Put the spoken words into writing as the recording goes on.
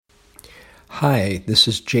Hi, this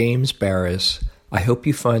is James Baraz. I hope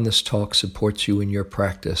you find this talk supports you in your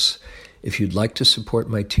practice. If you'd like to support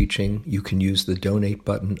my teaching, you can use the donate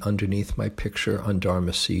button underneath my picture on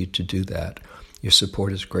Dharma Seed to do that. Your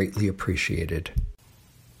support is greatly appreciated.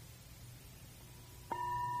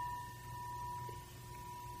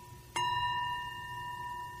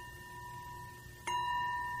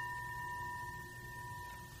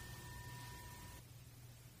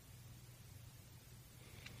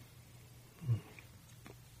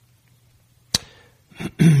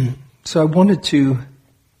 So I wanted to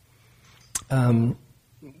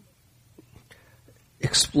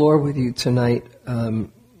explore with you tonight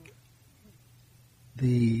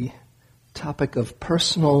the topic of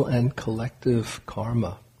personal and collective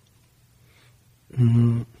karma.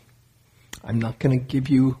 I'm not going to give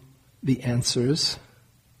you the answers,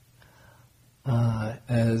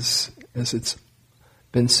 as it's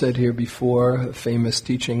been said here before, a famous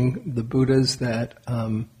teaching, the Buddhas, that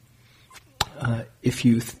if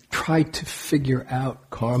you try to figure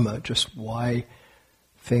out karma, just why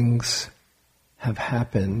things have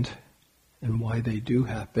happened and why they do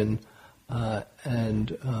happen,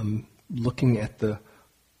 and looking at the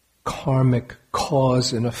karmic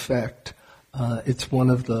cause and effect, it's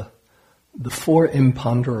one of the four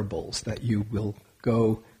imponderables that you will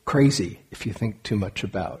go crazy if you think too much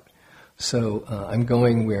about. So I'm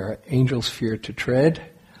going where angels fear to tread.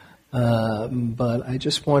 But I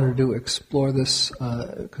just wanted to explore this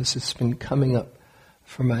because it's been coming up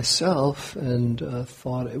for myself, and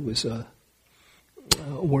thought it was a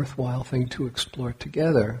worthwhile thing to explore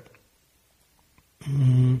together.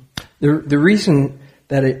 The reason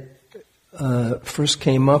that it first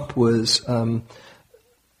came up was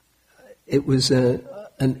it was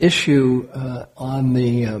an issue on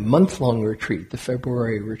the month-long retreat, the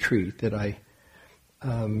February retreat that I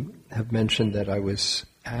have mentioned that I was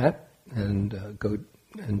at and go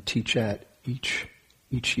and teach at each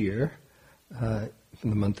year in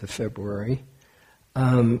the month of February.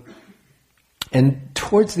 And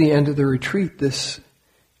towards the end of the retreat, this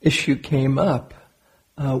issue came up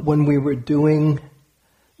when we were doing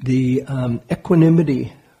the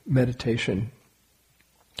equanimity meditation,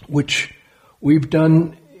 which we've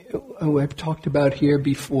done, I've talked about here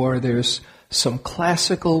before. There's some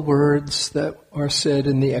classical words that are said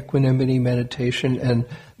in the equanimity meditation, and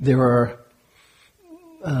there are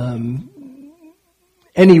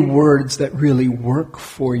any words that really work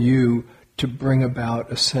for you to bring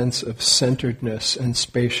about a sense of centeredness and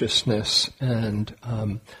spaciousness and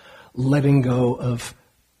letting go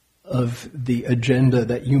of the agenda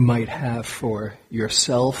that you might have for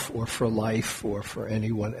yourself or for life or for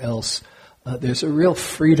anyone else. There's a real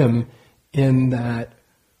freedom in that,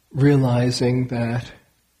 realizing that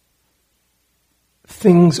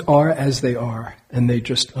things are as they are and they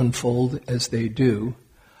just unfold as they do.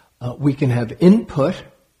 We can have input.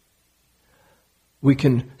 We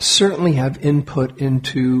can certainly have input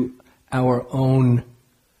into our own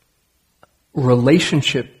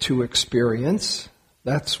relationship to experience.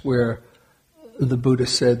 That's where the Buddha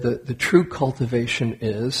said that the true cultivation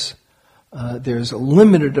is. There's a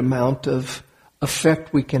limited amount of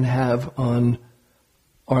effect we can have on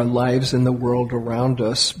our lives and the world around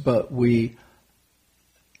us, but we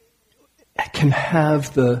can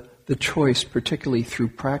have the choice, particularly through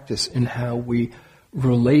practice, in how we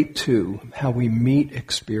relate to, how we meet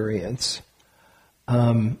experience.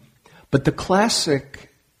 But the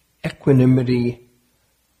classic equanimity,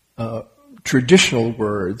 traditional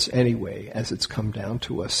words anyway, as it's come down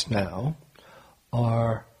to us now,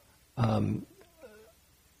 are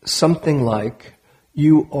something like,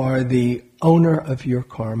 you are the owner of your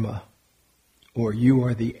karma, or you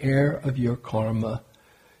are the heir of your karma.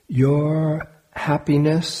 Your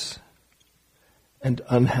happiness and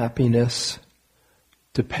unhappiness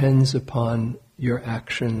depends upon your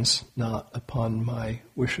actions, not upon my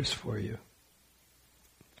wishes for you.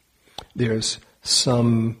 There's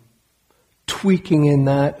some tweaking in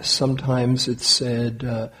that. Sometimes it's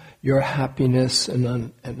said your happiness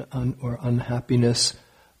or unhappiness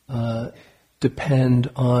depend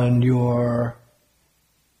on your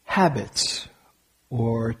habits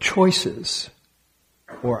or choices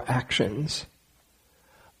or actions.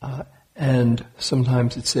 And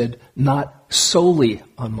sometimes it's said, not solely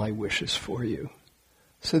on my wishes for you.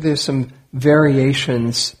 So there's some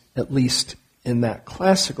variations, at least in that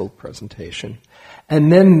classical presentation.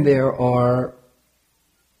 And then there are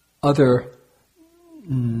other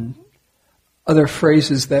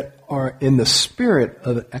phrases that are in the spirit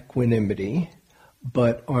of equanimity,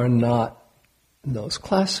 but are not those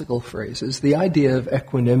classical phrases. The idea of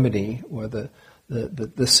equanimity, or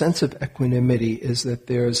the sense of equanimity, is that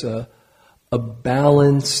there's a a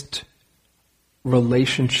balanced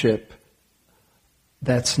relationship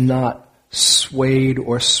that's not swayed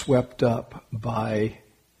or swept up by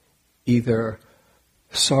either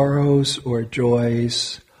sorrows or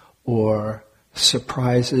joys or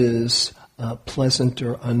surprises, pleasant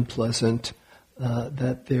or unpleasant,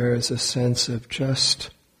 that there is a sense of just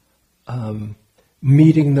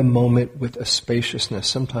meeting the moment with a spaciousness.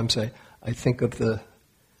 Sometimes I think of the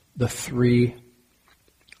three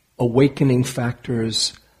awakening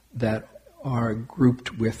factors that are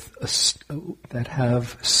grouped with that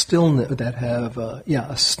have stillness,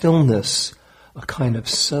 a stillness, a kind of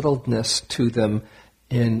settledness to them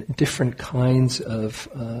in different kinds of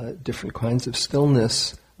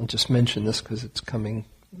stillness. I'll just mention this because it's coming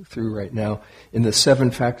through right now. In the 7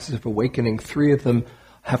 factors of awakening, 3 of them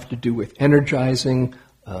have to do with energizing,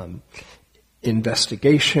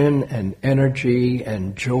 investigation and energy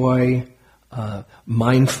and joy.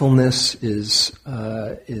 Mindfulness is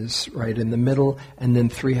right in the middle, and then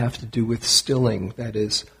 3 have to do with stilling, that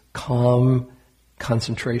is calm,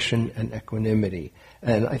 concentration, and equanimity.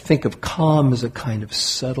 And I think of calm as a kind of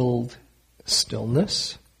settled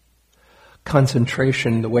stillness.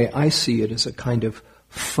 Concentration, the way I see it, is a kind of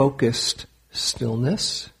focused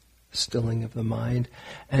stillness, stilling of the mind.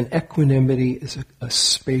 And equanimity is a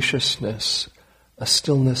spaciousness, a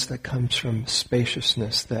stillness that comes from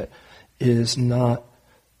spaciousness that is not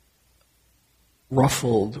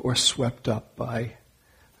ruffled or swept up by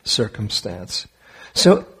circumstance.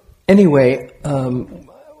 So anyway,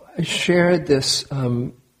 I shared this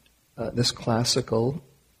this classical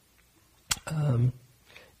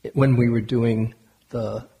when we were doing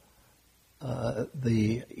the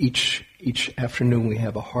each afternoon we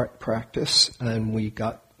have a heart practice, and we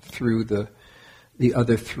got through the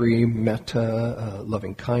other 3, metta,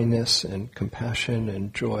 loving kindness and compassion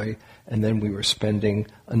and joy, and then we were spending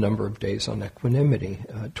a number of days on equanimity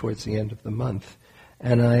towards the end of the month.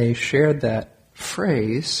 And I shared that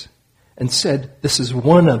phrase and said, this is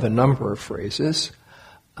one of a number of phrases,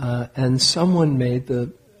 and someone made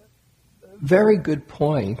the very good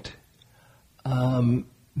point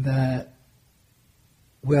that,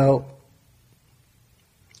 well,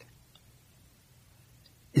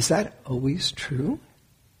 is that always true?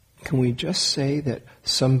 Can we just say that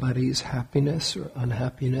somebody's happiness or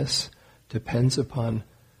unhappiness depends upon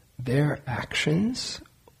their actions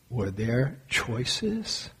or their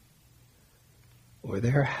choices or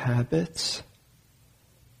their habits,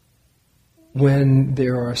 when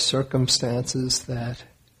there are circumstances that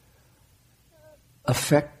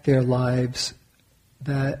affect their lives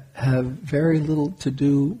that have very little to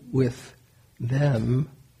do with them,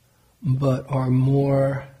 but are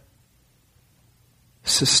more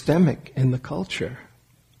systemic in the culture?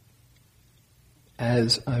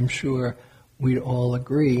 As I'm sure we'd all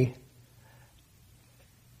agree,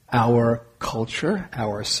 our culture,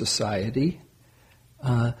 our society,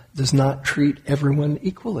 does not treat everyone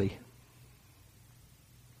equally.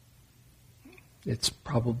 It's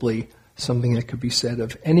probably something that could be said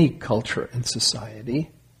of any culture and society,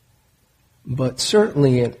 but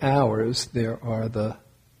certainly in ours there are the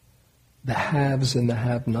haves and the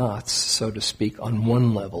have-nots, so to speak, on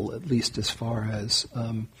one level, at least as far as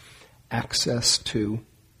access to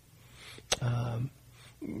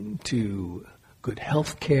good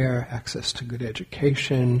health care, access to good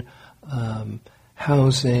education,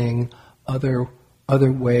 housing, other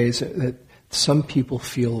ways that some people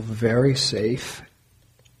feel very safe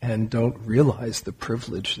and don't realize the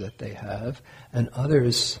privilege that they have, and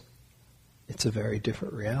others, it's a very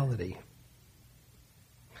different reality.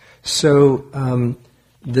 So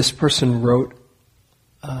this person wrote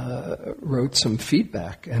some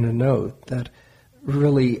feedback and a note that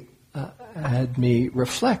really had me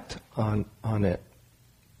reflect on it.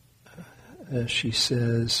 She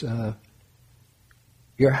says,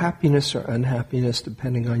 your happiness or unhappiness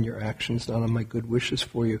depending on your actions, not on my good wishes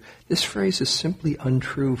for you. This phrase is simply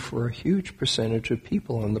untrue for a huge percentage of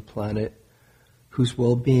people on the planet whose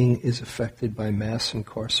well-being is affected by mass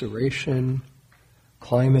incarceration,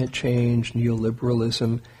 climate change,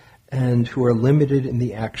 neoliberalism, and who are limited in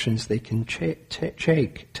the actions they can take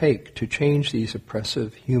to change these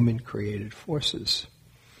oppressive human-created forces.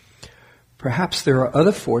 Perhaps there are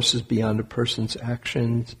other forces beyond a person's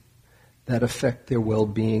actions that affect their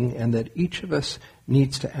well-being, and that each of us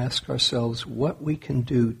needs to ask ourselves what we can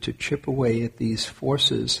do to chip away at these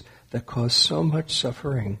forces that cause so much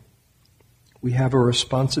suffering. We have a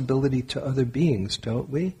responsibility to other beings,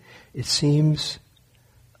 don't we? It seems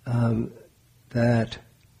that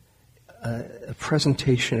a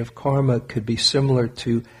presentation of karma could be similar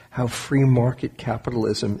to how free market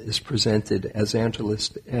capitalism is presented, as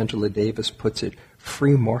Angela Davis puts it,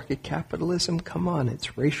 free market capitalism? Come on,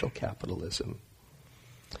 it's racial capitalism.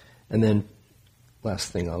 And then,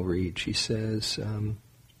 last thing I'll read, she says,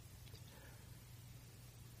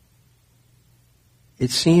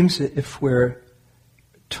 it seems that if we're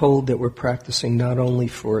told that we're practicing not only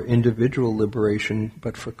for individual liberation,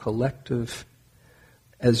 but for collective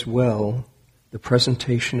as well, the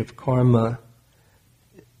presentation of karma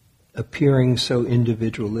appearing so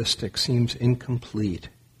individualistic seems incomplete.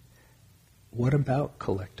 What about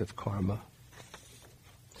collective karma?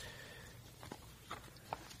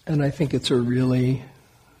 And I think it's a really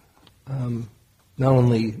not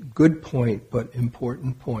only good point, but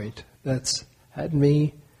important point that's had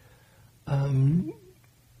me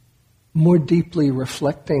more deeply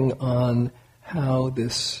reflecting on how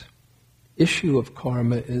this issue of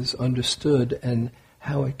karma is understood and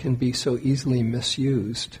how it can be so easily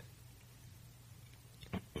misused.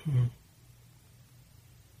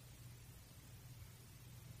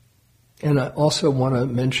 And I also want to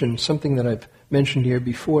mention something that I've mentioned here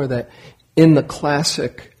before, that in the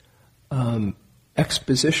classic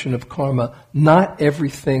exposition of karma, not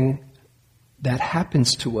everything that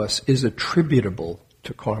happens to us is attributable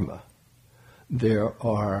to karma. There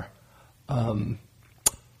are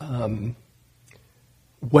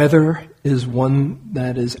weather is one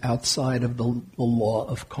that is outside of the law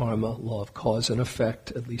of karma, law of cause and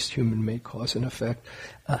effect, at least human-made cause and effect.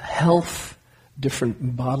 Health,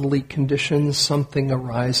 different bodily conditions, something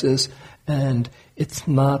arises, and it's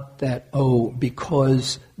not that,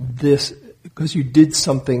 because you did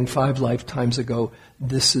something 5 lifetimes ago,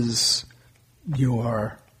 this is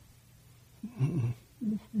your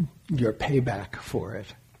payback for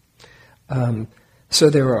it. So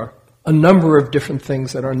there are a number of different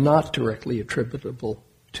things that are not directly attributable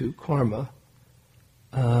to karma.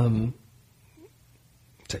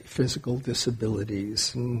 Say physical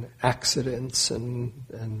disabilities and accidents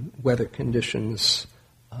and weather conditions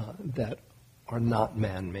that are not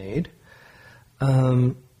man-made.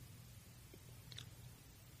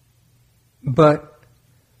 But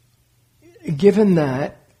given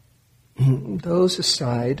that, those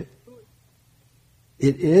aside,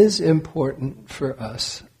 it is important for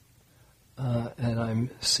us, and I'm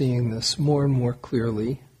seeing this more and more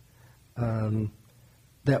clearly,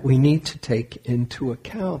 that we need to take into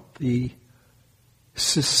account the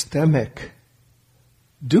systemic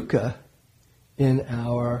dukkha in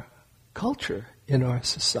our culture, in our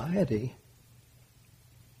society.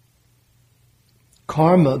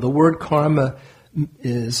 Karma, the word karma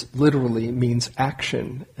literally means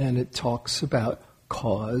action, and it talks about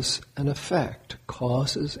cause and effect,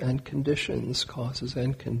 causes and conditions, causes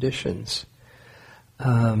and conditions.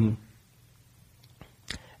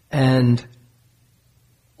 And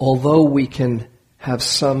although we can have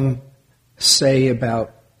some say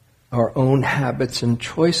about our own habits and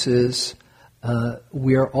choices,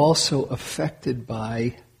 we are also affected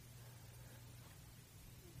by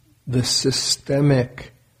the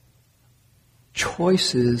systemic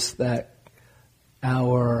choices that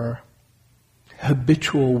our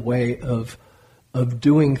habitual way of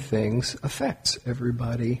doing things affects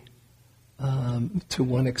everybody to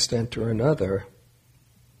one extent or another.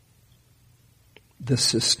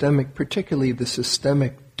 Particularly the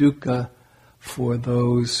systemic dukkha for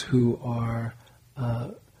those who are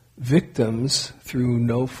victims through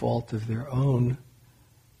no fault of their own,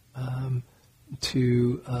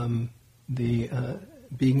 to the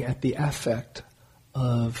being at the affect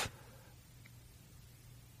of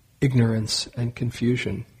ignorance and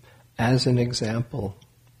confusion. As an example,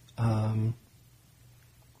 and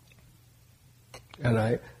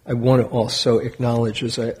I want to also acknowledge,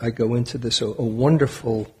 as I go into this, a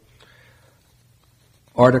wonderful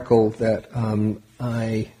article that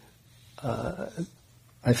I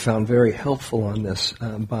found very helpful on this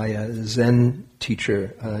by a Zen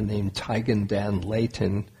teacher named Taigen Dan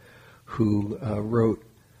Leighton, who wrote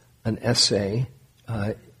an essay.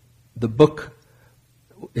 The book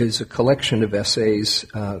is a collection of essays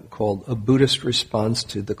called A Buddhist Response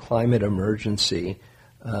to the Climate Emergency.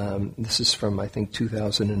 This is from, I think,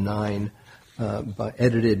 2009,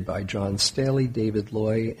 edited by John Staley, David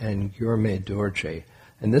Loy, and Gyurme Dorje.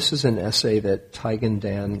 And this is an essay that Taigen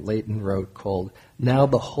Dan Leighton wrote called Now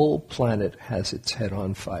the Whole Planet Has Its Head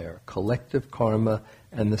on Fire, Collective Karma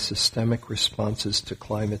and the Systemic Responses to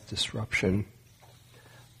Climate Disruption.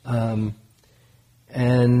 And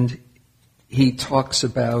he talks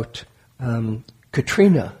about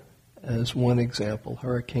Katrina as one example,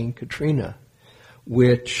 Hurricane Katrina,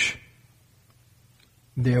 which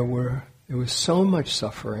there was so much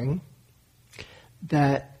suffering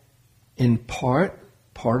that in part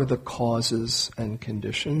of the causes and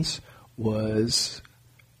conditions was,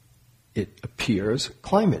 it appears,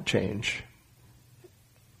 climate change.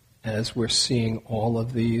 As we're seeing all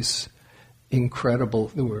of these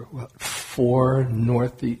incredible, there were 4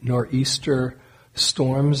 nor'easter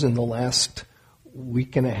storms in the last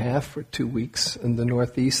week and a half or 2 weeks in the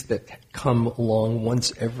Northeast that come along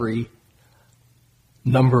once every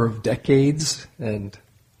number of decades, and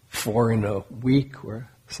 4 in a week or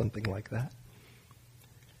something like that.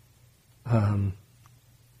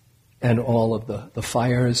 And all of the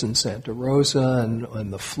fires in Santa Rosa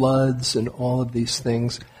and the floods and all of these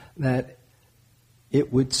things, that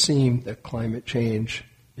it would seem that climate change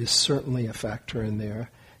is certainly a factor in there,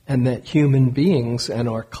 and that human beings and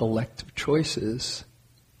our collective choices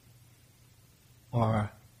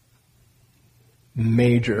are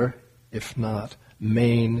major, if not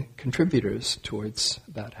main, contributors towards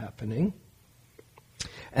that happening.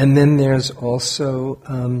 And then there's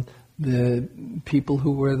also the people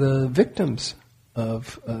who were the victims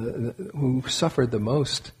of, who suffered the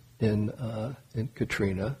most in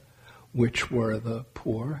Katrina, which were the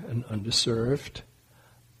poor and underserved,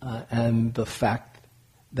 and the fact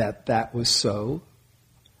that that was so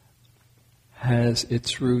has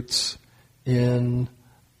its roots in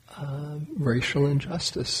racial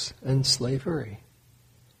injustice and slavery.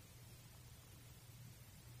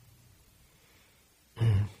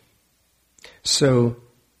 So,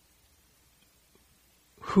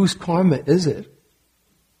 whose karma is it?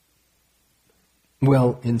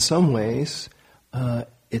 Well, in some ways,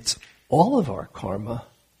 it's all of our karma.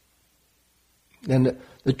 And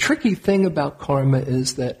the tricky thing about karma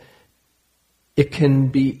is that it can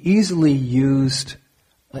be easily used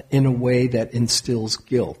in a way that instills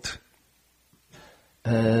guilt.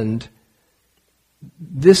 And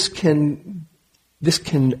this can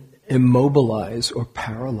immobilize or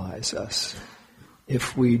paralyze us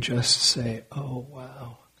if we just say, oh,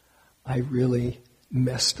 wow, I really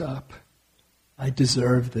messed up. I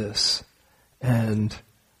deserve this. And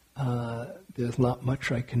there's not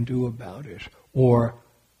much I can do about it. Or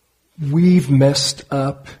we've messed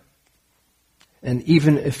up. And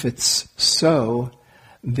even if it's so,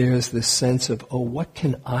 there's this sense of, oh, what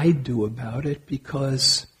can I do about it?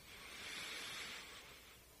 Because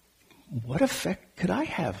what effect could I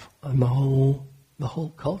have on the whole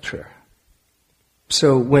culture?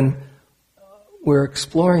 So when we're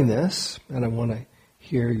exploring this, and I want to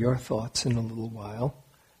hear your thoughts in a little while,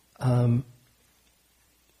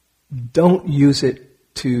 don't use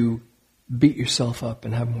it to beat yourself up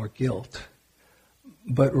and have more guilt,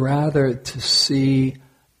 but rather to see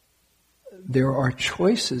there are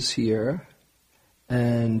choices here,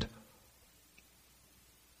 and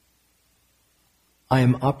I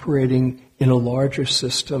am operating in a larger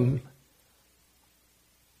system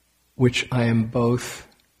which I am both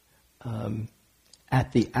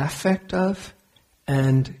at the affect of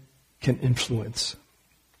and can influence.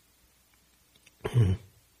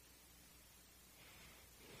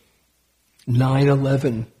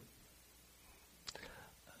 9/11,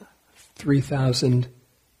 3,000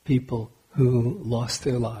 people who lost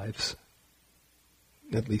their lives,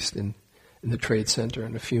 at least in the Trade Center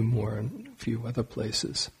and a few more in a few other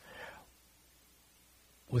places.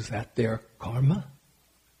 Was that their karma?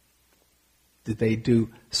 Did they do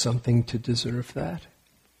something to deserve that?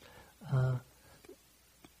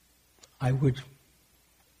 I would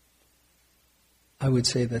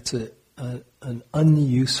say that's an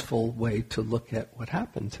unuseful way to look at what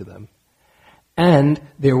happened to them. And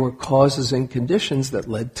there were causes and conditions that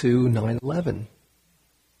led to 9/11.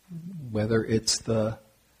 Whether it's the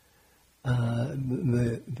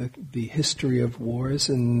history of wars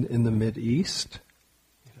in the Mideast,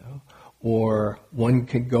 or one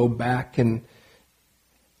could go back and,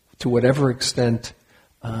 to whatever extent,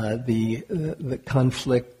 the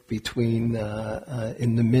conflict between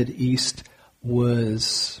in the Mideast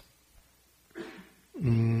was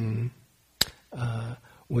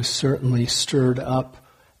certainly stirred up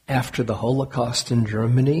after the Holocaust in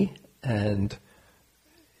Germany, and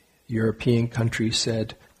European countries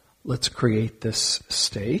said, let's create this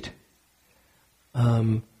state,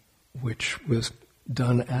 which was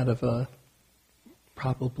done out of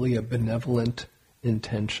probably a benevolent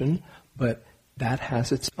intention, but that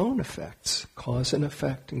has its own effects, cause and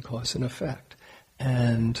effect and cause and effect.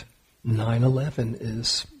 And 9/11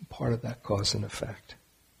 is part of that cause and effect.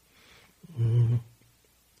 Mm-hmm.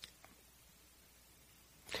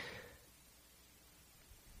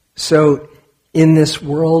 So, in this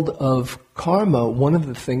world of karma, one of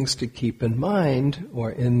the things to keep in mind,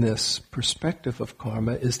 or in this perspective of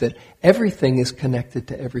karma, is that everything is connected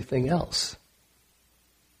to everything else.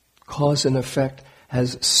 cause and effect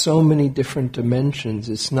has so many different dimensions.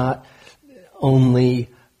 It's not only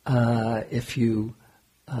if you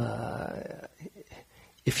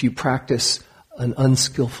practice an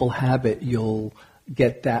unskillful habit, you'll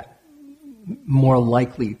get that more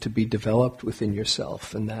likely to be developed within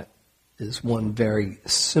yourself, and that is one very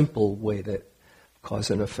simple way that cause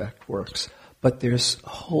and effect works. But there's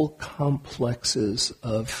whole complexes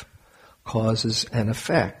of causes and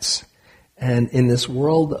effects. And in this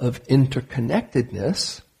world of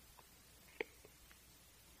interconnectedness,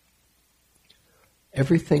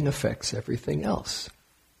 everything affects everything else.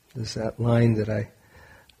 There's that line that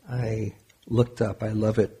I looked up, I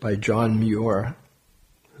love it, by John Muir,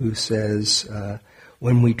 who says,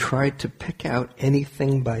 when we try to pick out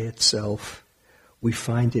anything by itself, we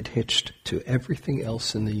find it hitched to everything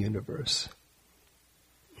else in the universe.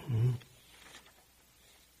 Mm-hmm.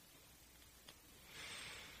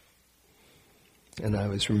 And I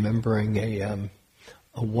was remembering a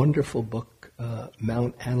wonderful book,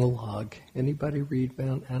 Mount Analog. Anybody read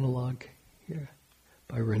Mount Analog here?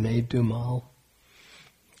 By René Dumas.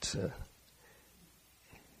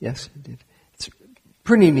 Yes, you did. It's a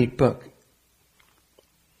pretty neat book.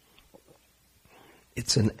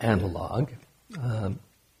 It's an analog.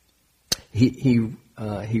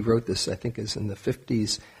 He wrote this, I think, is in the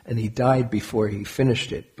 50s, and he died before he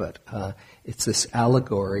finished it. But it's this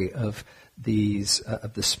allegory of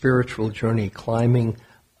of the spiritual journey, climbing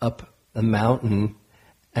up a mountain,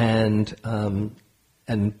 and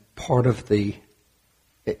part of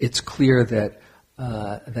it's clear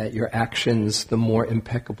that your actions, the more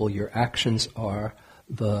impeccable your actions are,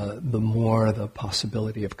 the more the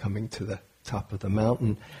possibility of coming to the top of the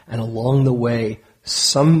mountain. And along the way,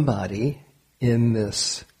 somebody in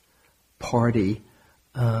this party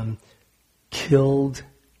killed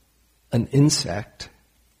an insect.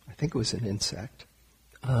 I think it was an insect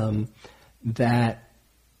that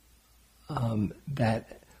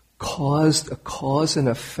caused a cause and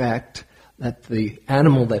effect, that the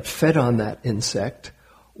animal that fed on that insect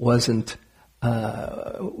wasn't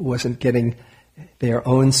getting their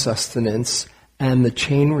own sustenance, and the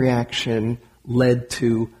chain reaction led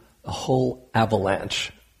to a whole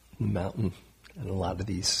avalanche on the mountain, and a lot of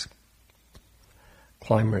these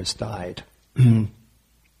climbers died.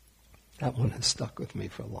 That one has stuck with me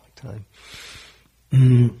for a long time.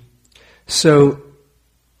 So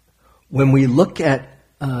when we look at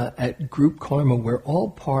group karma, we're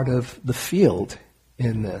all part of the field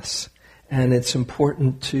in this, and it's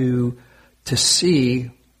important to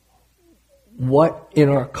see what in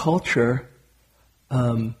our culture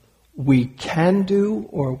we can do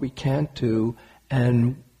or we can't do,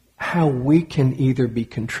 and how we can either be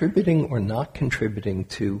contributing or not contributing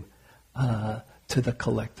to the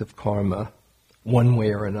collective karma one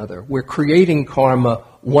way or another. We're creating karma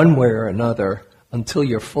one way or another. Until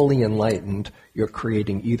you're fully enlightened, you're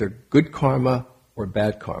creating either good karma or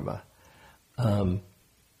bad karma.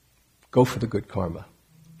 Go for the good karma.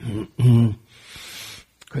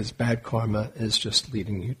 Because bad karma is just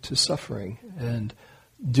leading you to suffering. And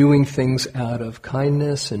doing things out of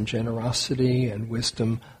kindness and generosity and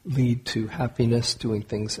wisdom lead to happiness. Doing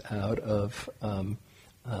things out of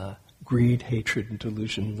greed, hatred, and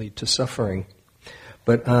delusion lead to suffering.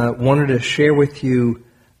 But I wanted to share with you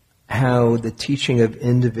how the teaching of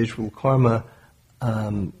individual karma,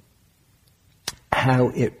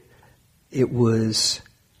 how it was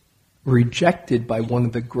rejected by one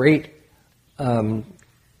of the great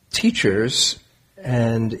teachers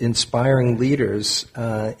and inspiring leaders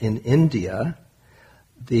in India,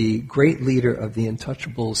 the great leader of the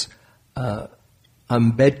Untouchables,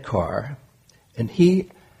 Ambedkar, and he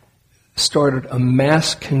started a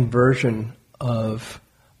mass conversion of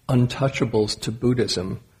untouchables to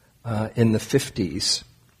Buddhism in the 50s.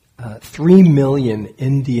 3 million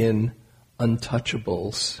Indian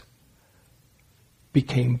untouchables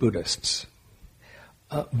became Buddhists.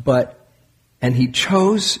 And he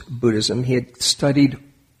chose Buddhism. He had studied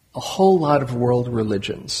a whole lot of world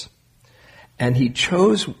religions. And he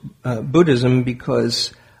chose Buddhism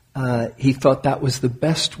because he thought that was the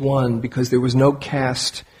best one, because there was no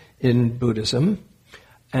caste in Buddhism.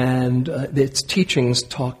 And its teachings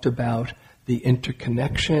talked about the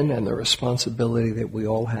interconnection and the responsibility that we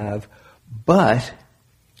all have. But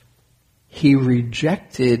he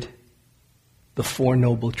rejected the Four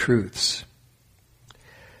Noble Truths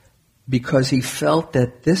because he felt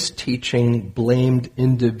that this teaching blamed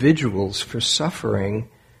individuals for suffering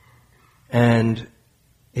and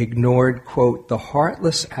ignored, quote, the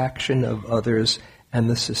heartless action of others and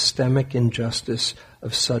the systemic injustice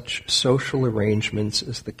of such social arrangements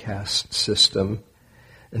as the caste system.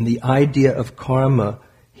 And the idea of karma,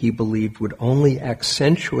 he believed would only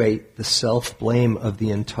accentuate the self-blame of the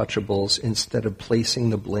untouchables instead of placing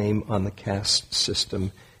the blame on the caste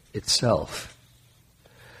system itself.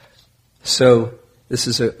 So this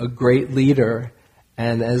is a great leader,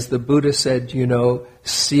 and as the Buddha said,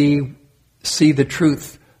 see the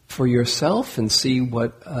truth for yourself and see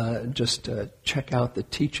what, check out the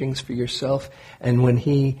teachings for yourself. And when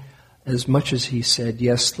he, as much as he said,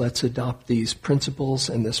 yes, let's adopt these principles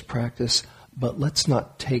and this practice, but let's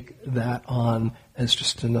not take that on as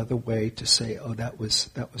just another way to say, oh, that was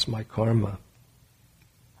my karma.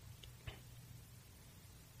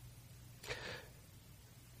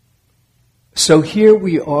 So here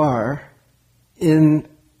we are in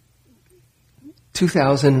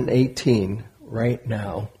 2018, right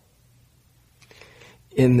now,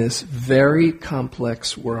 in this very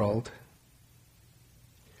complex world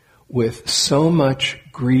with so much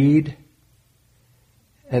greed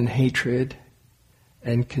and hatred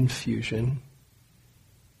and confusion.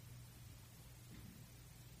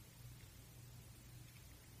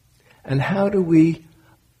 And how do we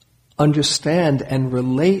understand and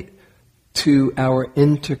relate to our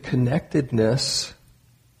interconnectedness,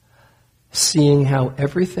 seeing how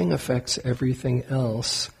everything affects everything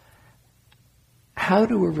else? How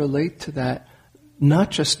do we relate to that,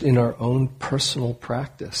 not just in our own personal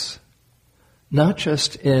practice, not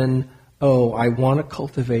just in, oh, I want to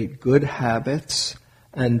cultivate good habits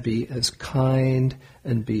and be as kind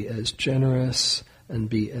and be as generous and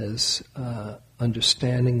be as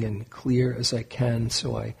understanding and clear as I can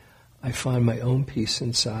so I find my own peace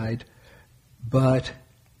inside, but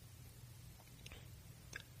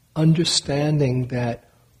understanding that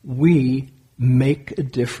we make a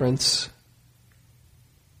difference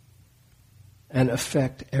and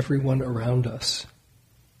affect everyone around us.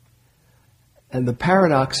 And the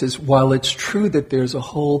paradox is, while it's true that there's a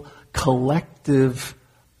whole collective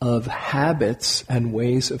of habits and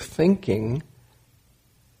ways of thinking,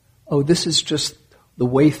 oh, this is just the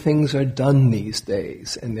way things are done these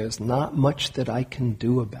days, and there's not much that I can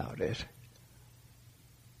do about it.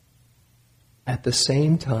 At the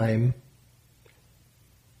same time,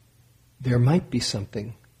 there might be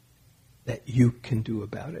something that you can do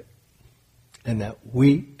about it, and that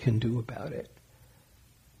we can do about it.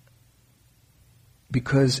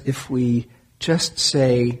 Because if we just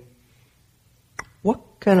say, what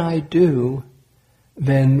can I do?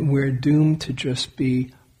 Then we're doomed to just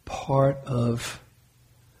be part of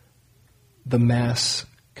the mass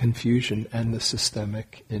confusion and the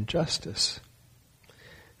systemic injustice.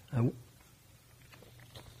 I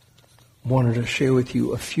wanted to share with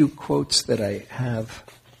you a few quotes that I have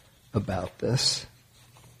about this.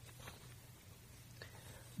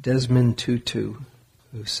 Desmond Tutu,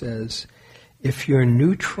 who says, if you're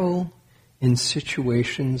neutral in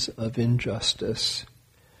situations of injustice,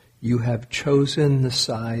 you have chosen the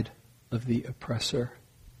side of the oppressor.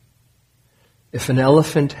 If an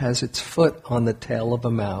elephant has its foot on the tail of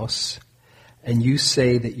a mouse, and you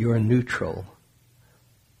say that you're neutral,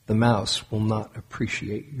 the mouse will not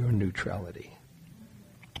appreciate your neutrality.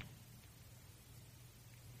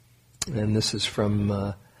 And this is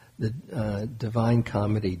from the Divine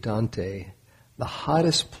Comedy, Dante. The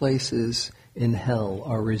hottest places in hell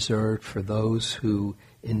are reserved for those who,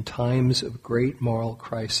 in times of great moral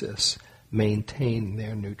crisis, maintain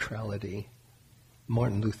their neutrality.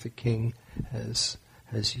 Martin Luther King has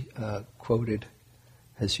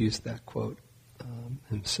used that quote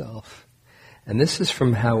himself. And this is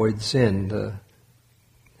from Howard Zinn, the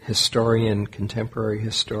historian, contemporary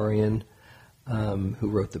historian, who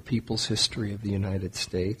wrote The People's History of the United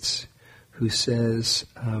States, who says,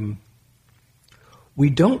 we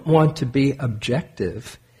don't want to be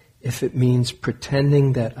objective if it means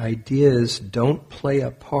pretending that ideas don't play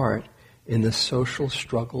a part in the social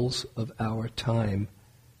struggles of our time,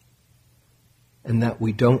 and that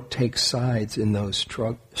we don't take sides in those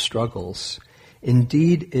struggles.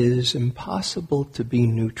 Indeed, it is impossible to be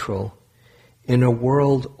neutral in a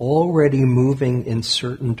world already moving in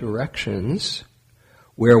certain directions,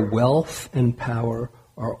 where wealth and power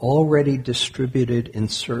are already distributed in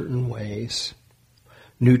certain ways.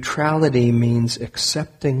 Neutrality means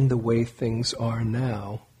accepting the way things are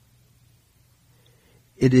now.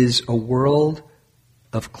 It is a world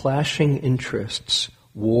of clashing interests,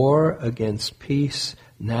 war against peace,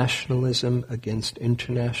 nationalism against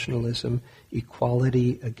internationalism,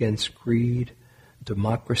 equality against greed,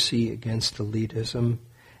 democracy against elitism,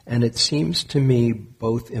 and it seems to me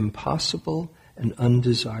both impossible and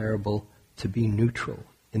undesirable to be neutral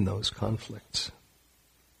in those conflicts.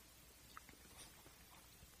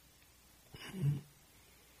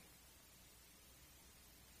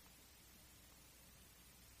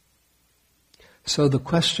 So the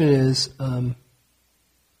question is,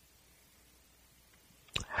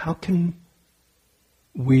 how can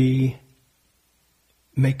we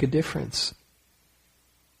make a difference?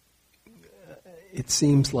 It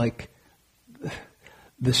seems like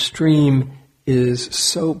the stream is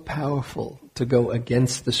so powerful to go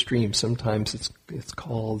against the stream. Sometimes it's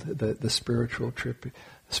called the spiritual trip. The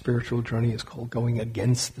spiritual journey is called going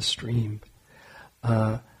against the stream.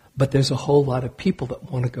 But there's a whole lot of people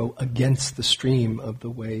that want to go against the stream of the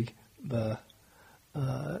way the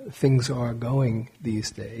things are going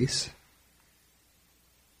these days.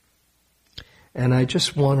 And I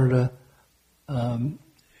just wanted to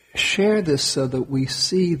share this so that we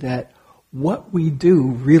see that what we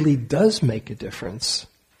do really does make a difference.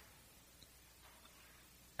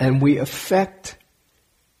 And we affect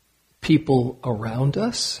people around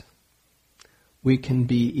us. We can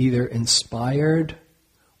be either inspired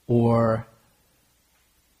or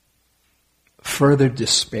further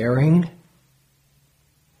despairing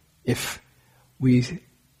if we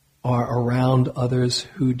are around others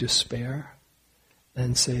who despair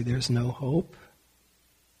and say there's no hope.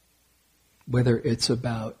 Whether it's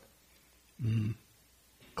about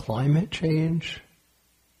climate change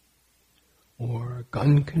or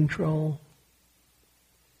gun control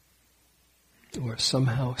or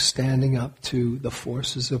somehow standing up to the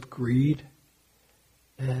forces of greed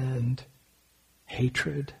and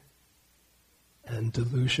hatred and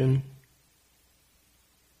delusion.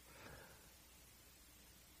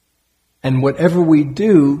 And whatever we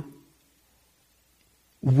do,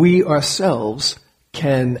 we ourselves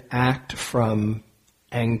can act from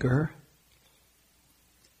anger,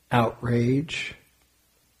 outrage,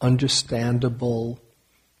 understandable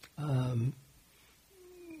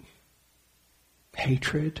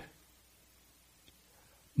hatred.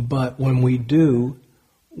 But when we do,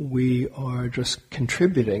 we are just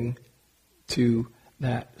contributing to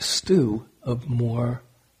that stew of more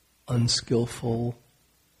unskillful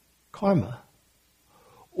karma.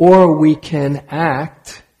 Or we can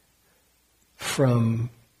act from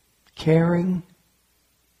caring,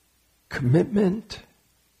 commitment,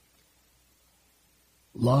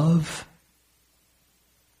 love,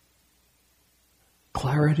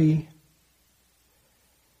 clarity.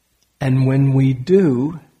 And when we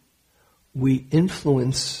do, we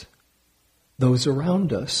influence those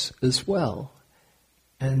around us as well.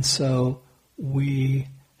 And so we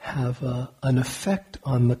have an effect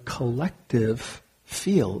on the collective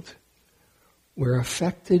field. We're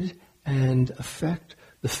affected and affect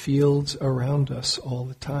the fields around us all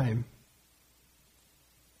the time.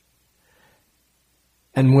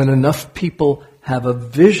 And when enough people have a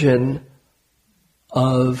vision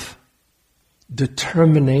of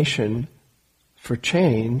determination for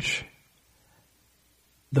change,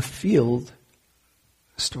 the field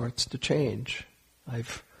starts to change.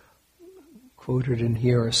 I've quoted in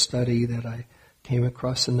here a study that I came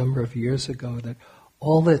across a number of years ago that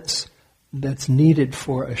all that's needed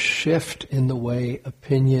for a shift in the way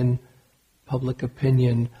public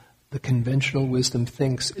opinion, the conventional wisdom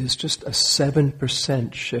thinks is just a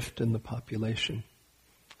 7% shift in the population.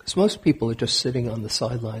 Because most people are just sitting on the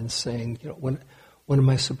sidelines saying, what am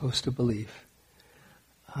I supposed to believe?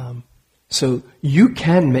 So you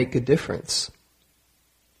can make a difference.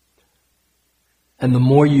 And the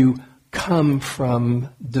more you come from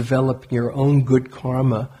developing your own good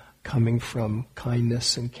karma, coming from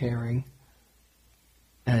kindness and caring,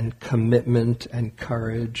 and commitment and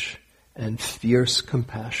courage and fierce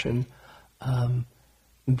compassion,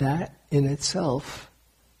 that in itself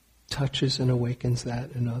touches and awakens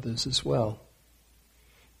that in others as well.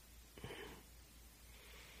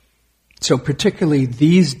 So particularly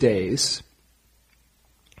these days,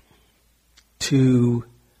 to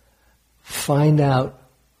find out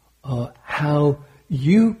how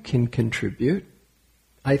you can contribute,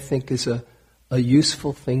 I think is a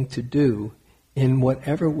useful thing to do in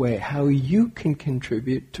whatever way, how you can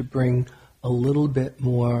contribute to bring a little bit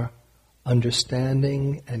more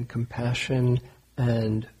understanding and compassion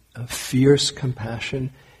and a fierce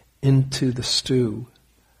compassion into the stew.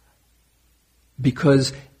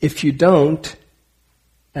 Because if you don't,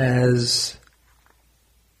 as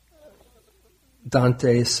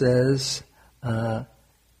Dante says,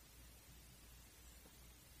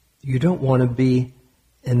 you don't want to be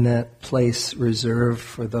in that place reserved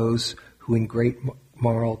for those who in great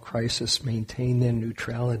moral crisis maintain their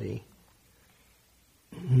neutrality.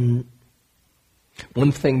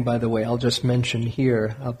 One thing, by the way, I'll just mention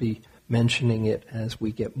here, I'll be mentioning it as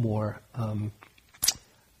we get more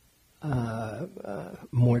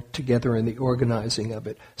together in the organizing of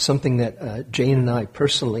it. Something that Jane and I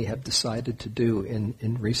personally have decided to do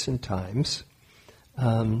in recent times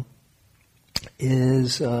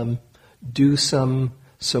is do some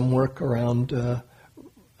work around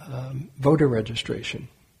voter registration.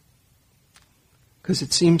 Because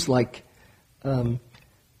it seems like,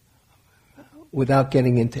 without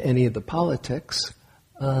getting into any of the politics,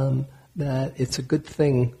 that it's a good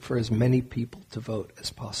thing for as many people to vote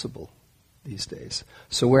as possible these days.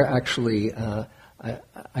 So we're actually,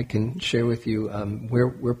 I can share with you,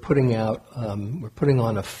 we're putting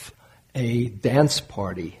on a dance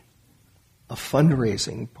party, a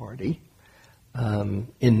fundraising party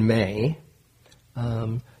in May.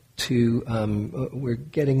 We're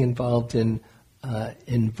getting involved in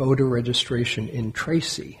voter registration in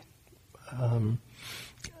Tracy,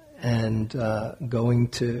 and going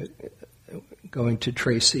to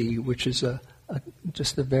Tracy, which is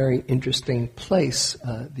just a very interesting place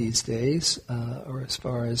these days, or as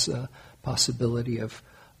far as possibility of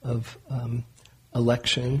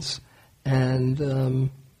elections. And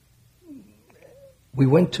we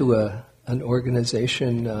went to an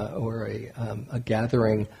organization or a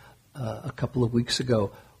gathering a couple of weeks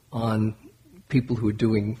ago on people who were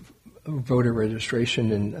doing voter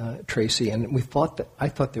registration in Tracy, and I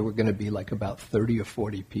thought there were going to be like about 30 or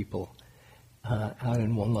 40 people out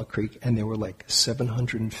in Walnut Creek, and there were like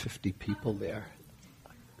 750 people there.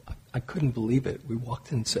 I couldn't believe it. We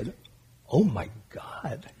walked in and said, "Oh my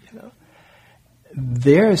God,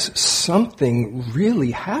 there's something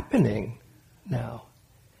really happening now."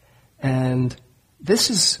 And this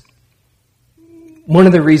is one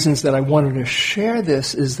of the reasons that I wanted to share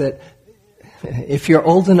this, is that if you're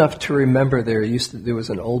old enough to remember, there was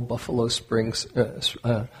an old Buffalo Springfield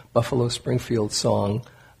song,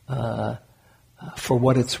 "For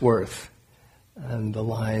What It's Worth," and the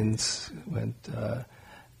lines went,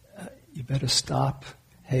 "You better stop.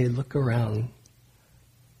 Hey, look around.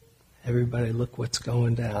 Everybody, look what's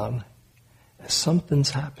going down.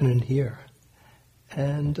 Something's happening here."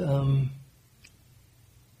 And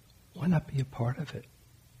why not be a part of it?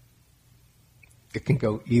 It can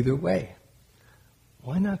go either way.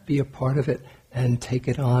 Why not be a part of it and take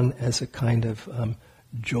it on as a kind of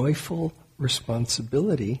joyful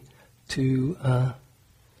responsibility to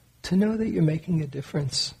know that you're making a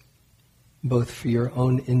difference, both for your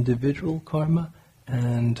own individual karma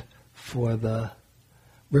and for the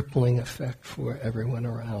rippling effect for everyone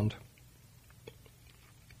around.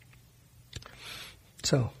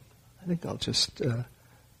 So, I think I'll just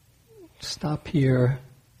stop here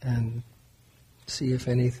and see if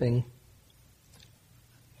anything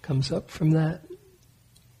comes up from that.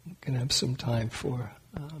 We can have some time for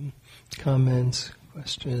comments,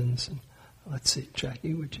 questions. And let's see,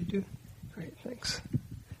 Jackie, what'd you do? Great, thanks.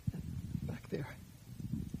 Back there.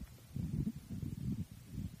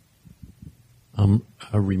 I'm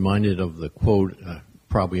reminded of the quote,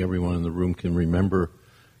 probably everyone in the room can remember,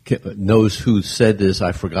 knows who said this.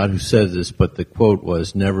 I forgot who said this, but the quote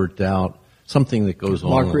was, "Never doubt," something that goes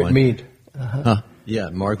along the line. Margaret Mead. Yeah,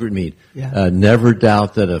 Margaret Mead. Yeah. Never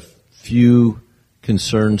doubt that a few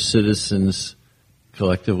concerned citizens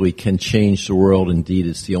collectively can change the world. Indeed,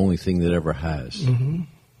 it's the only thing that ever has. Mm-hmm.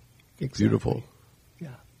 Exactly. Beautiful.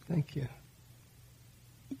 Yeah, thank you.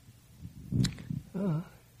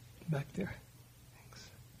 Back there.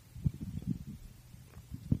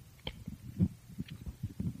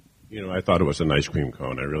 I thought it was an ice cream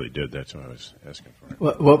cone. I really did. That's why I was asking for it.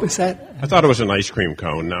 What was that? I thought it was an ice cream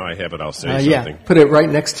cone. Now I have it. I'll say something. Yeah, put it right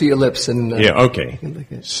next to your lips. And yeah, okay.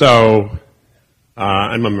 So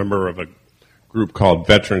I'm a member of a group called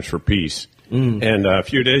Veterans for Peace. And a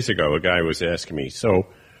few days ago, a guy was asking me, "So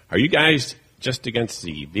are you guys just against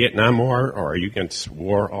the Vietnam War, or are you against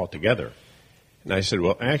war altogether?" And I said,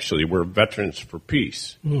 "Well, actually, we're Veterans for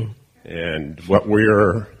Peace. And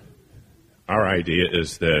our idea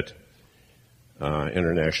is that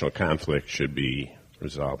international conflict should be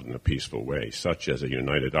resolved in a peaceful way, such as a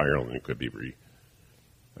united Ireland could be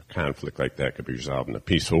a conflict like that could be resolved in a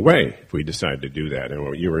peaceful way if we decide to do that." And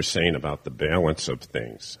what you were saying about the balance of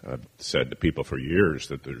things, I've said to people for years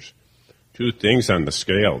that there's two things on the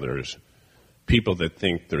scale. There's people that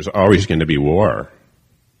think there's always going to be war,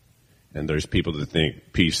 and there's people that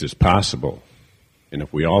think peace is possible. And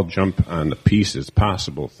if we all jump on the peace is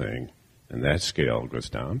possible thing, and that scale goes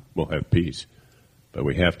down, we'll have peace. But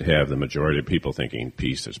we have to have the majority of people thinking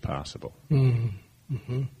peace is possible.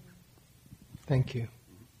 Mm-hmm. Thank you.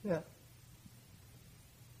 Yeah.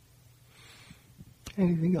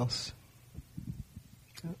 Anything else?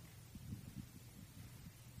 Yeah.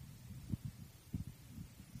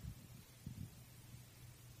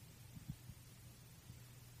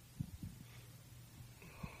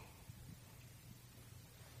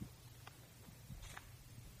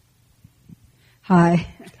 Hi.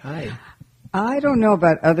 Hi. I don't know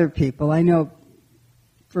about other people. I know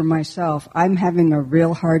for myself, I'm having a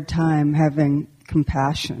real hard time having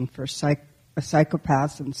compassion for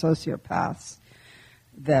psychopaths and sociopaths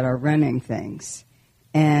that are running things.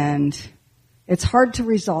 And it's hard to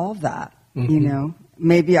resolve that, you know.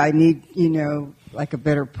 Maybe I need, like a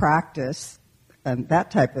better practice and that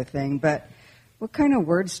type of thing. But what kind of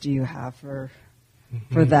words do you have for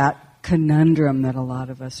that conundrum that a lot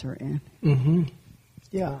of us are in? Mm-hmm.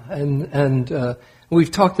 Yeah, and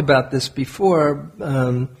we've talked about this before,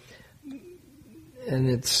 and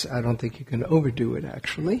I don't think you can overdo it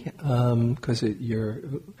actually, because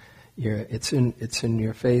it's in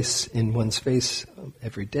your face, in one's face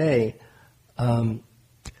every day.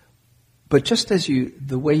 But just as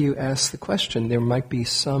the way you ask the question, there might be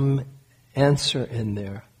some answer in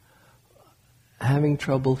there. Having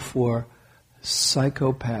trouble for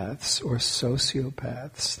psychopaths or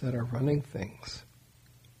sociopaths that are running things.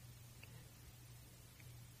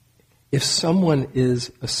 If someone is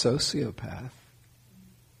a sociopath,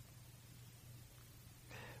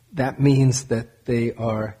 that means that they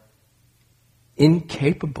are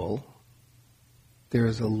incapable, there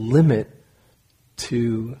is a limit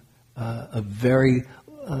to a very,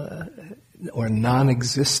 or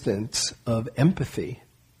non-existence of empathy.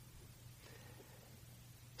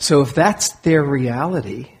 So if that's their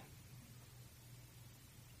reality,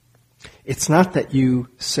 it's not that you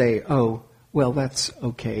say, oh, well, that's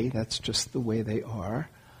okay, that's just the way they are.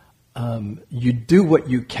 You do what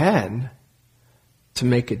you can to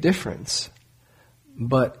make a difference.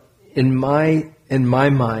 But in my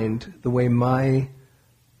mind, the way my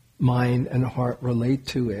mind and heart relate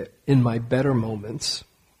to it, in my better moments,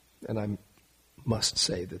 and I must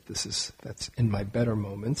say that that's in my better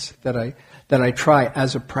moments, that I try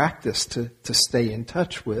as a practice to stay in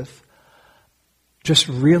touch with, just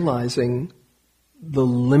realizing the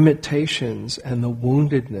limitations and the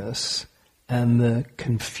woundedness and the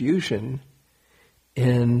confusion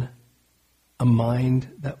in a mind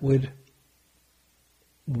that would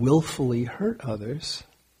willfully hurt others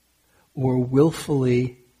or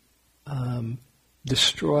willfully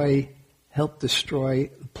help destroy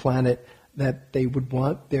the planet that they would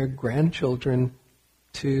want their grandchildren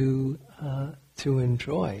to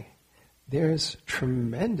enjoy. There's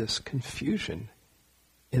tremendous confusion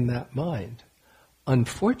in that mind.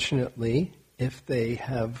 Unfortunately, if they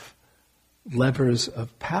have levers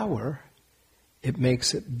of power, it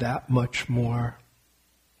makes it that much more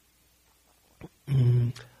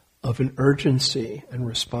of an urgency and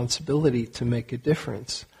responsibility to make a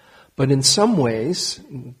difference. But in some ways,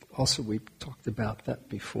 also we've talked about that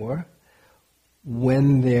before,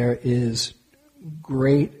 when there is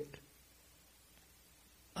great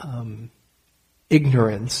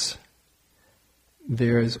ignorance,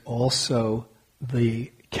 there is also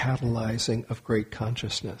the catalyzing of great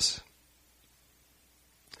consciousness.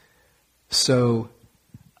 So,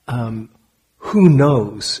 who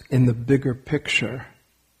knows in the bigger picture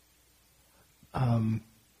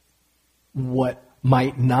what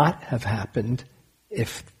might not have happened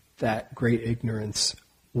if that great ignorance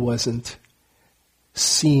wasn't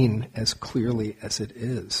seen as clearly as it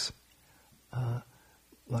is.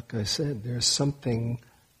 Like I said, there's something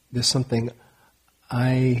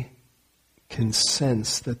I can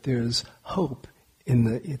sense that there's hope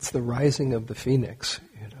it's the rising of the phoenix,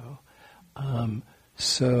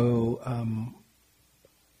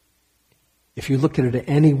 if you look at it at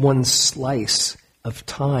any one slice of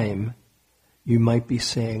time, you might be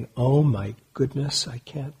saying, oh my goodness, I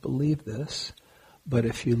can't believe this. But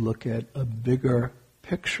if you look at a bigger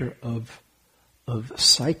picture of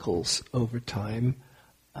cycles over time,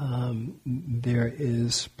 there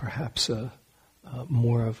is perhaps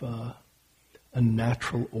more of a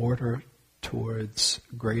natural order towards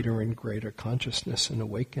greater and greater consciousness and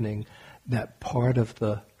awakening. That part of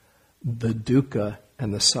the dukkha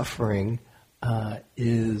and the suffering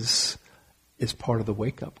is part of the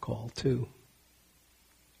wake-up call too.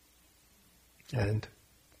 And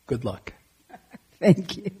good luck.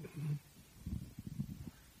 Thank you.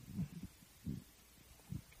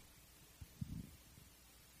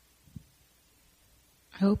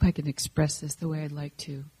 I hope I can express this the way I'd like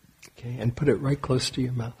to. Okay, and put it right close to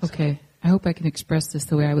your mouth. Okay, I hope I can express this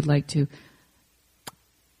the way I would like to.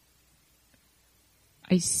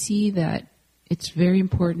 I see that it's very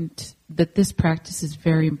important, that this practice is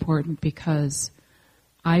very important because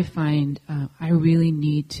I find I really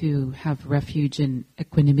need to have refuge in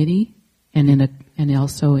equanimity and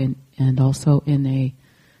also in a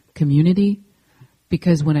community,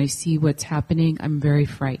 because when I see what's happening, I'm very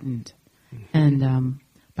frightened. Mm-hmm. And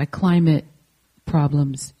by climate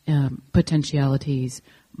problems, potentialities,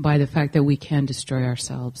 by the fact that we can destroy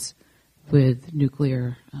ourselves with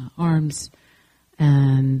nuclear arms,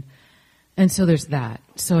 and so there's that.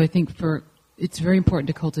 So I think it's very important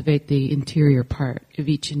to cultivate the interior part of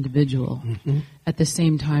each individual. Mm-hmm. At the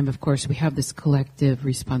same time, of course, we have this collective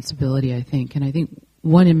responsibility, I think. And I think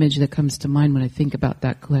one image that comes to mind when I think about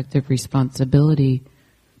that collective responsibility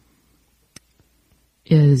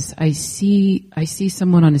is I see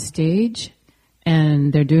someone on a stage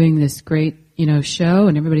and they're doing this great, show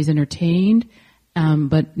and everybody's entertained,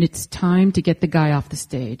 but it's time to get the guy off the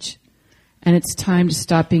stage. And it's time to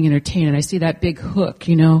stop being entertained. And I see that big hook,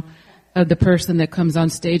 of the person that comes on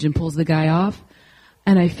stage and pulls the guy off.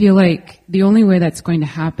 And I feel like the only way that's going to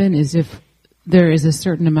happen is if there is a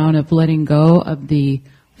certain amount of letting go of the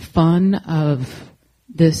fun of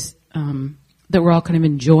this, that we're all kind of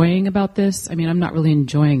enjoying about this. I mean, I'm not really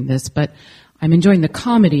enjoying this, but I'm enjoying the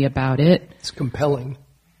comedy about it. It's compelling.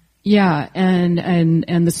 Yeah,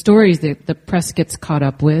 and the stories that the press gets caught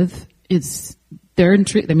up with, they're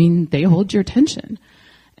intrigued. I mean, they hold your attention.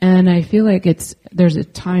 And I feel like there's a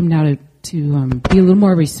time now to be a little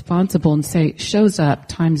more responsible and say, show's up,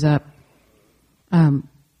 time's up.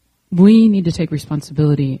 We need to take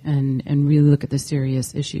responsibility and really look at the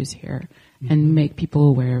serious issues here and make people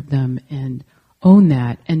aware of them and own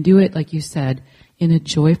that and do it, like you said, in a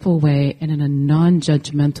joyful way and in a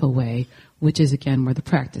non-judgmental way, which is, again, where the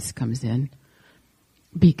practice comes in.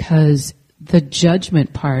 Because the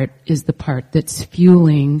judgment part is the part that's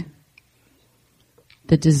fueling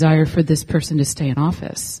the desire for this person to stay in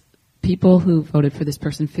office. People who voted for this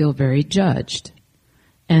person feel very judged.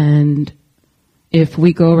 And if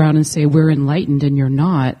we go around and say we're enlightened and you're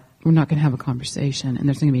not, we're not going to have a conversation and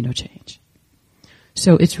there's going to be no change.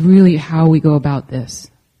 So it's really how we go about this.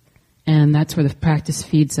 And that's where the practice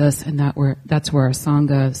feeds us, and that's where our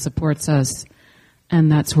Sangha supports us,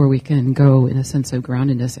 and that's where we can go in a sense of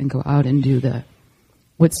groundedness and go out and do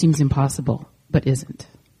what seems impossible but isn't.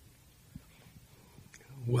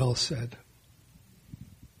 Well said.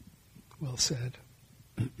 Well said.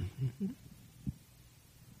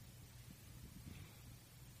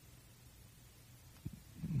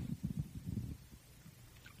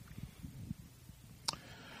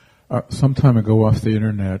 Some time ago off the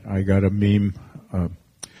internet, I got a meme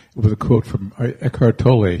with a quote from Eckhart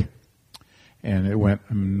Tolle, and it went,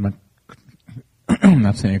 I'm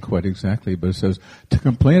not saying it quite exactly, but it says, to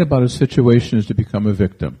complain about a situation is to become a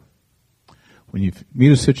victim. When you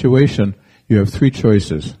meet a situation, you have three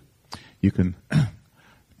choices. You can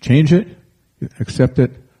change it, accept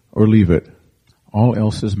it, or leave it. All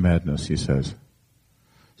else is madness, he says.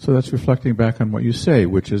 So that's reflecting back on what you say,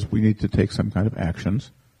 which is we need to take some kind of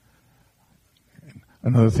actions.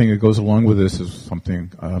 Another thing that goes along with this is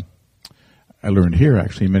something I learned here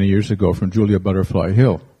actually many years ago from Julia Butterfly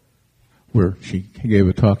Hill, where she gave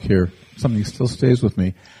a talk here. Something still stays with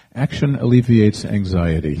me. Action alleviates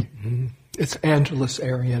anxiety. Mm-hmm. It's Angeles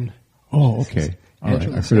Arian. Oh, okay. All right.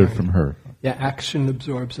 I've heard it from her. Yeah, action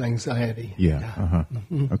absorbs anxiety. Yeah. Uh-huh.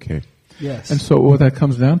 Mm-hmm. Okay. Yes. And so what that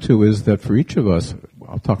comes down to is that for each of us,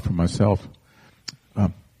 I'll talk for myself,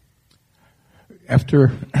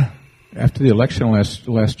 after the election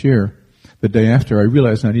last year, the day after, I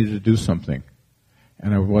realized I needed to do something.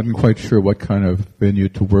 And I wasn't quite sure what kind of venue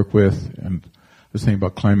to work with, and I was thinking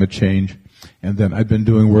about climate change. And then I'd been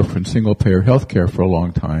doing work in single-payer health care for a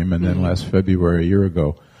long time, and then last February, a year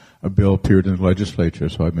ago, a bill appeared in the legislature,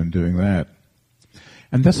 so I've been doing that.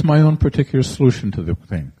 And that's my own particular solution to the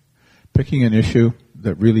thing. Picking an issue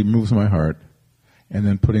that really moves my heart, and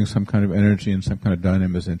then putting some kind of energy and some kind of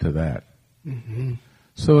dynamism into that. Mm-hmm.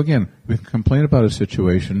 So again, we can complain about a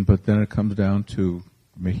situation, but then it comes down to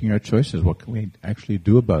making our choices. What can we actually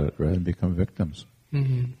do about it rather than become victims?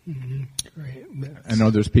 Mm-hmm. Mm-hmm. Great. I know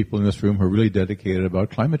there's people in this room who are really dedicated about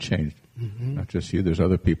climate change. Mm-hmm. Not just you. There's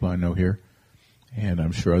other people I know here. And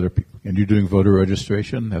I'm sure other people. And you're doing voter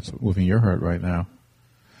registration. That's moving your heart right now.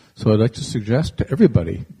 So I'd like to suggest to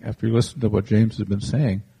everybody, after you listen to what James has been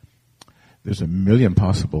saying, there's a million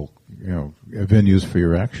possible, venues for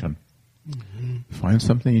your action. Mm-hmm. Find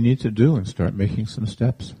something you need to do and start making some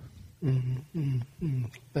steps. Mm-hmm. Mm-hmm.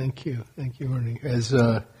 Thank you. Thank you, Ernie. As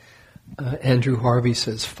Andrew Harvey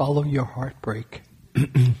says, follow your heartbreak.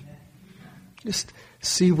 Just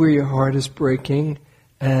see where your heart is breaking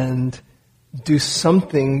and do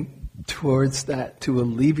something towards that to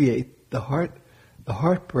alleviate the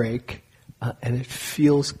heartbreak, and it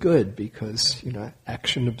feels good because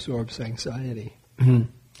action absorbs anxiety.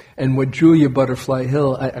 And what Julia Butterfly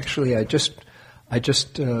Hill, I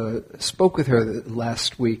just spoke with her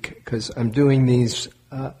last week because I'm doing these.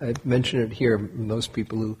 I've mentioned it here. Those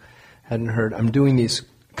people who hadn't heard, I'm doing these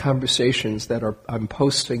conversations that I'm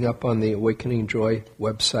posting up on the Awakening Joy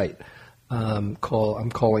website. I'm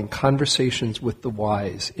calling Conversations with the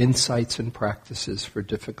Wise, Insights and Practices for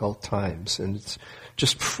Difficult Times. And it's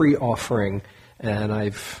just free offering. And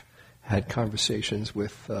I've had conversations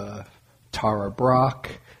with Tara Brach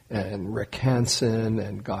and Rick Hansen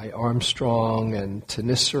and Guy Armstrong and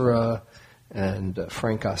Tanisara and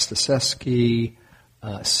Frank Ostaseski,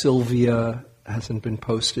 Sylvia hasn't been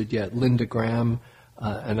posted yet, Linda Graham,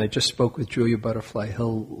 and I just spoke with Julia Butterfly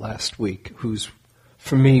Hill last week, who's,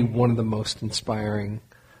 for me, one of the most inspiring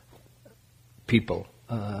people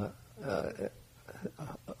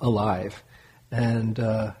alive. And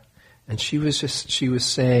she was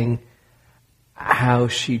saying how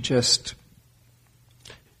she's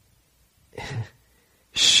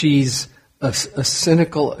a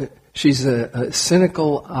cynical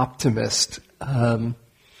optimist,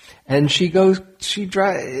 and she can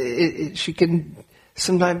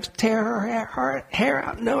sometimes tear her hair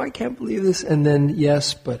out. No, I can't believe this. And then,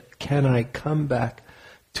 yes, but can I come back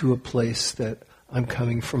to a place that I'm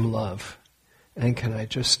coming from love? And can I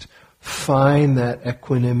just find that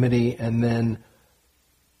equanimity and then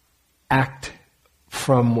act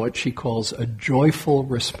from what she calls a joyful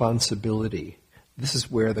responsibility? This is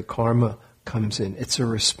where the karma comes in. It's a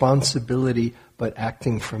responsibility, but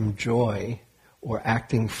acting from joy or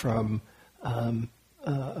acting from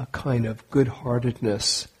a kind of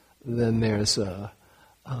good-heartedness. Then there's a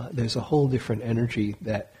whole different energy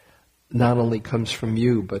that not only comes from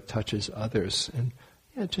you but touches others. And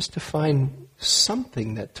just to find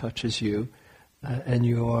something that touches you, and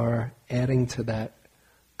you are adding to that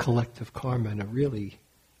collective karma in a really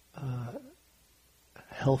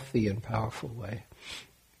healthy and powerful way.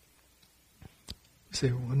 Is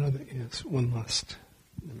there one other? Yes, one last.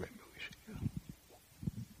 Maybe we should go.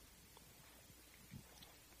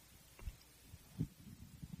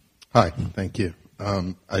 Hi, thank you.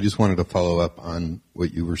 I just wanted to follow up on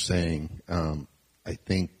what you were saying. I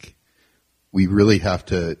think we really have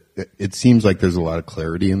to, it seems like there's a lot of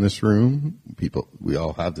clarity in this room. We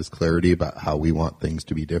all have this clarity about how we want things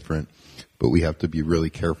to be different, but we have to be really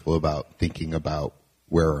careful about thinking about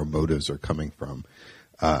where our motives are coming from.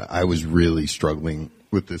 I was really struggling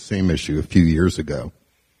with this same issue a few years ago.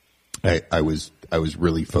 I was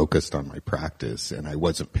really focused on my practice, and I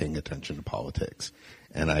wasn't paying attention to politics.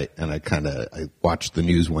 And I watched the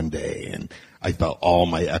news one day, and I felt all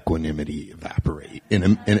my equanimity evaporate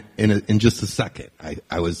in just a second.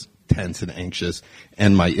 I was tense and anxious,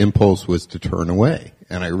 and my impulse was to turn away.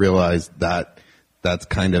 And I realized that that's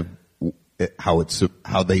kind of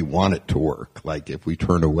how they want it to work. Like, if we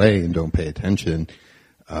turn away and don't pay attention,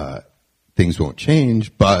 things won't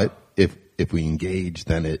change. But if we engage,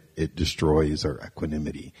 then it destroys our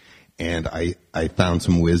equanimity. And I found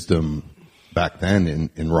some wisdom back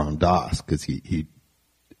then in Ram Dass, because he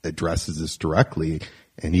addresses this directly,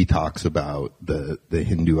 and he talks about the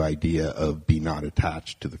Hindu idea of be not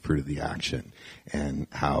attached to the fruit of the action, and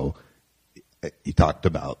how he talked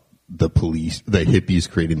about the hippies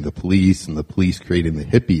creating the police, and the police creating the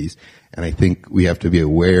hippies. And I think we have to be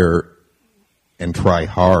aware and try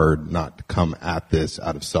hard not to come at this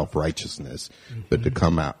out of self-righteousness, but to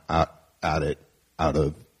come at it out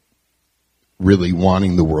of really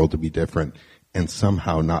wanting the world to be different, and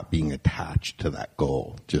somehow not being attached to that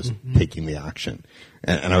goal, just taking the action.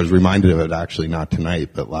 And I was reminded of it actually not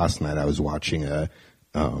tonight, but last night I was watching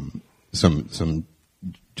some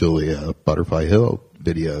Julia Butterfly Hill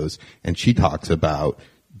videos, and she talks about,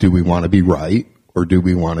 do we want to be right, or do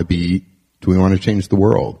we want to change the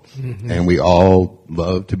world? And we all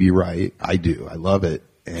love to be right. I do. I love it.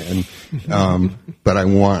 And but I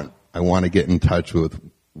want to get in touch with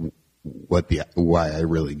why I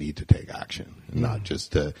really need to take action, and not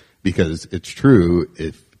just because it's true,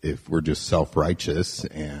 if we're just self-righteous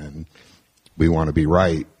and we want to be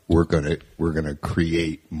right, we're gonna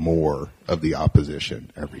create more of the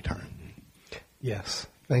opposition every time. Yes,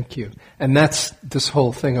 thank you. And that's this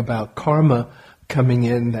whole thing about karma coming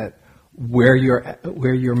in, that where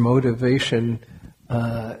your motivation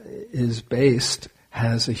is based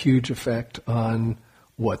has a huge effect on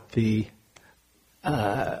what the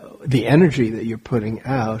energy that you're putting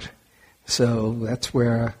out. So that's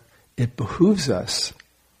where it behooves us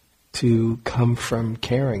to come from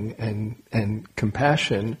caring and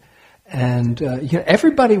compassion. And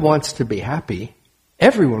everybody wants to be happy.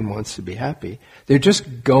 Everyone wants to be happy. They're just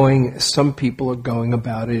some people are going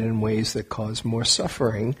about it in ways that cause more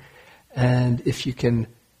suffering. And if you can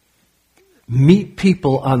meet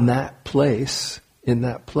people on that place,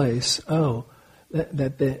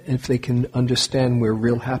 if they can understand where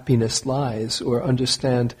real happiness lies, or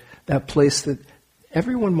understand that place that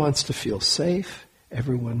everyone wants to feel safe,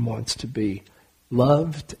 everyone wants to be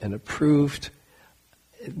loved and approved.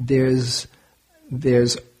 There's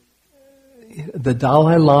the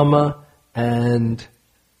Dalai Lama and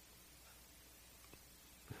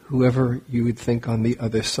whoever you would think on the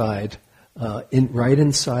other side, right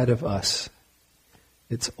inside of us.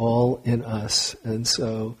 It's all in us. And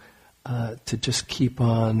so to just keep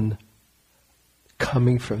on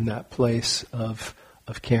coming from that place of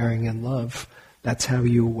caring and love, that's how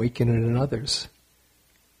you awaken it in others.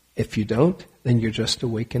 If you don't, then you're just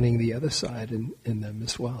awakening the other side in them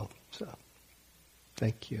as well. So,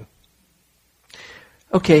 thank you.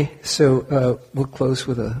 Okay, so we'll close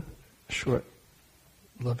with a short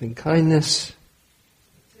loving kindness.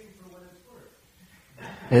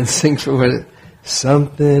 And sing for what it,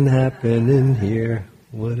 something happened in here,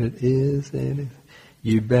 what it is, and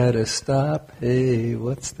you better stop. Hey,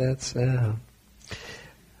 what's that sound?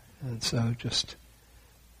 And so just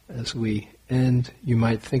as we end, you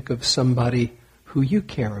might think of somebody who you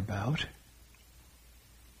care about,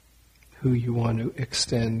 who you want to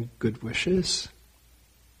extend good wishes.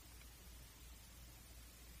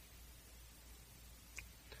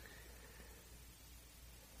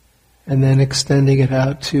 And then extending it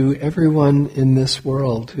out to everyone in this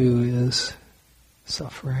world who is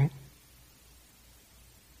suffering.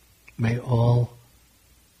 May all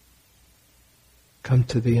come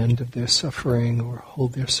to the end of their suffering or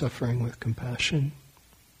hold their suffering with compassion.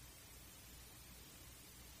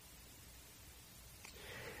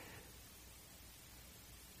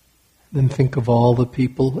 Then think of all the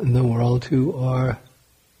people in the world who are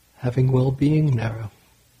having well-being now,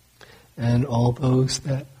 and all those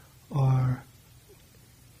that are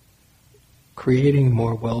creating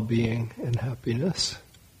more well-being and happiness.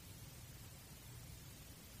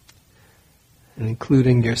 And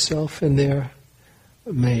including yourself in there,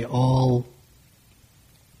 may all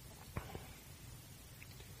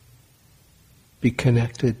be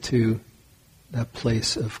connected to that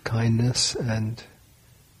place of kindness and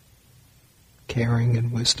caring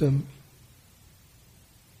and wisdom.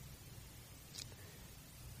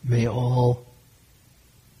 May all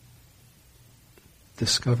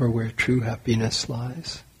discover where true happiness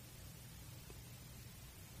lies.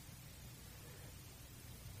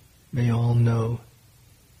 May all know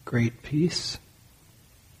great peace.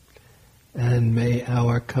 And may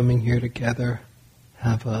our coming here together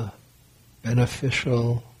have a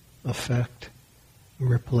beneficial effect,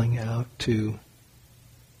 rippling out to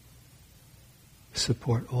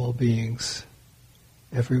support all beings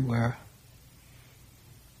everywhere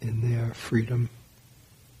in their freedom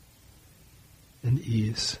and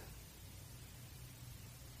ease.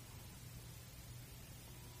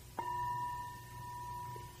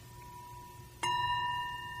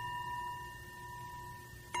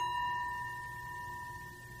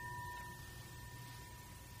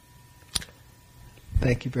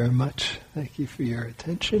 Thank you very much. Thank you for your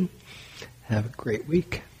attention. Have a great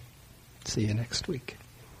week. See you next week.